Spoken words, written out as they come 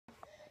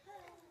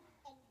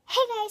Hey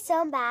guys, so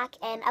I'm back,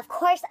 and of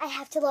course I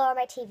have to lower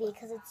my TV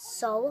because it's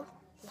so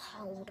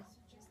loud.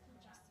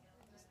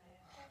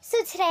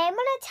 So today I'm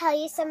going to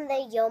tell you some of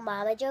the Yo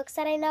Mama jokes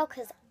that I know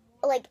because,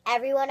 like,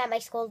 everyone at my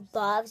school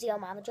loves Yo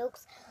Mama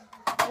jokes.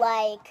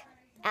 Like,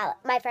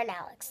 my friend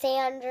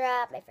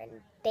Alexandra, my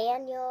friend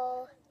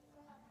Daniel,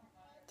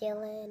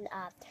 Dylan,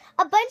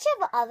 a bunch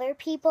of other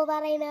people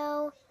that I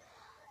know.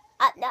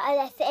 No,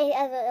 I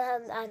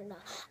don't know.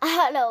 I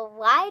don't know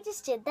why I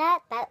just did that.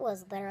 That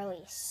was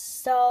literally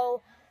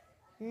so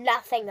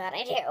nothing that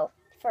I do,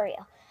 for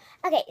real.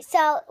 Okay,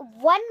 so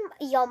one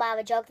Yo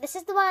Mama joke. This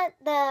is the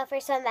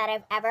first one that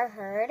I've ever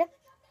heard,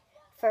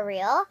 for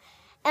real.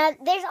 And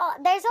there's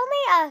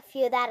only a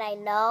few that I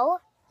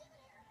know.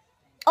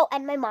 Oh,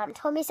 and my mom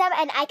told me some,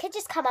 and I could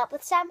just come up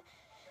with some.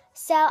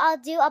 So I'll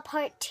do a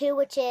part 2,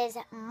 which is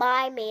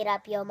my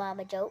made-up Yo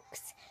Mama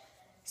jokes.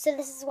 So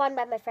this is one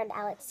by my friend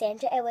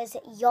Alexandra. It was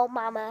Yo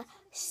Mama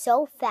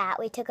so fat.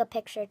 We took a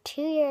picture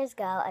 2 years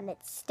ago, and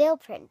it's still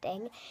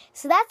printing.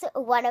 So that's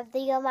one of the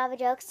Yo Mama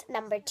jokes.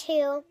 Number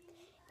 2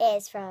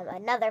 is from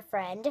another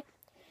friend.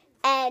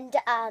 And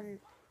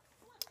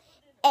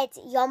it's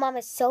Yo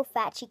Mama's so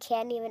fat she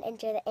can't even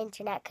enter the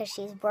internet because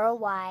she's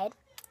worldwide.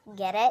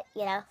 Get it?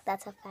 You know,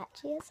 that's how fat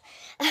she is.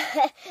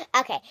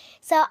 Okay,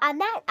 so I'm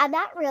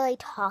not really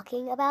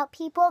talking about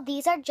people.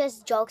 These are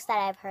just jokes that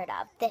I've heard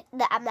of.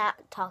 I'm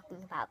not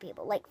talking about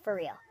people, like, for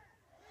real.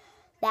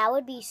 That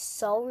would be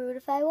so rude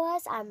if I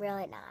was. I'm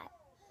really not.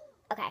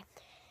 Okay,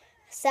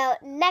 so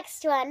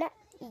next one.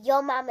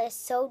 Yo Mama is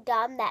so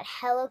dumb that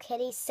Hello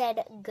Kitty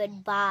said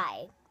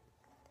goodbye.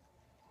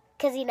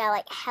 Because, you know,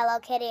 like, Hello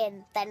Kitty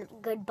and then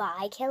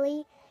goodbye,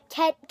 Kitty,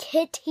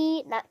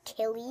 not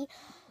Killy.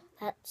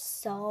 That's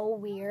so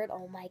weird.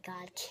 Oh my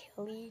god,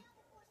 Killy.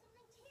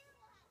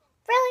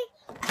 Really?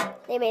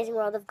 The Amazing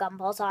World of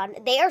Gumball's on.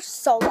 They are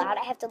so loud.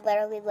 I have to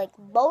literally, like,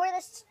 lower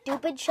the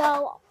stupid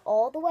show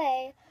all the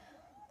way.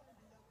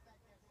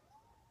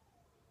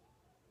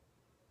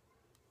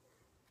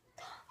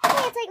 Hey,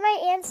 it's like my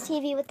aunt's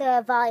TV with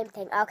the volume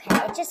thing. Okay,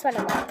 it just went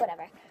away.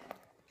 Whatever.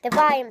 The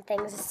volume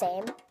thing's the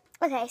same.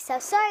 Okay, so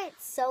sorry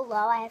it's so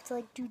low. I have to,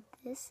 like, do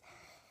this.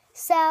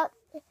 So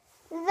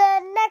the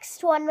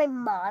next one my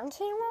mom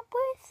came up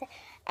with,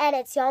 and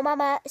it's Yo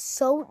Mama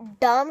so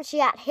dumb she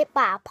got hit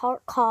by a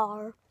parked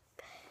car.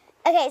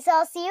 Okay, so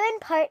I'll see you in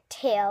part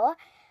 2,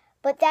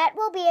 but that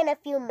will be in a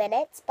few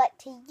minutes, but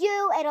to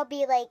you, it'll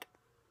be like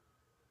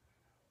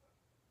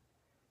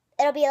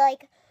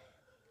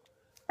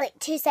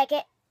 2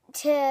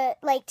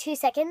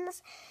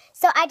 seconds.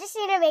 So I just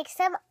need to make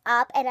some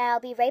up, and I'll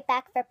be right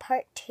back for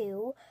part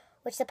 2,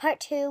 which the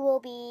part 2 will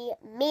be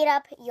made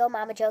up Yo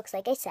Mama jokes,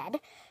 like I said.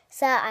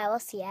 So I will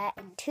see you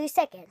in 2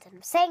 seconds. And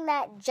I'm saying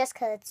that just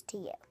because it's to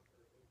you.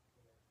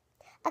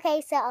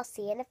 Okay, so I'll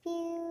see you in a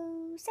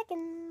few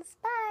seconds.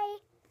 Bye.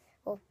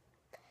 We'll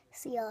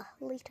see you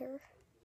later.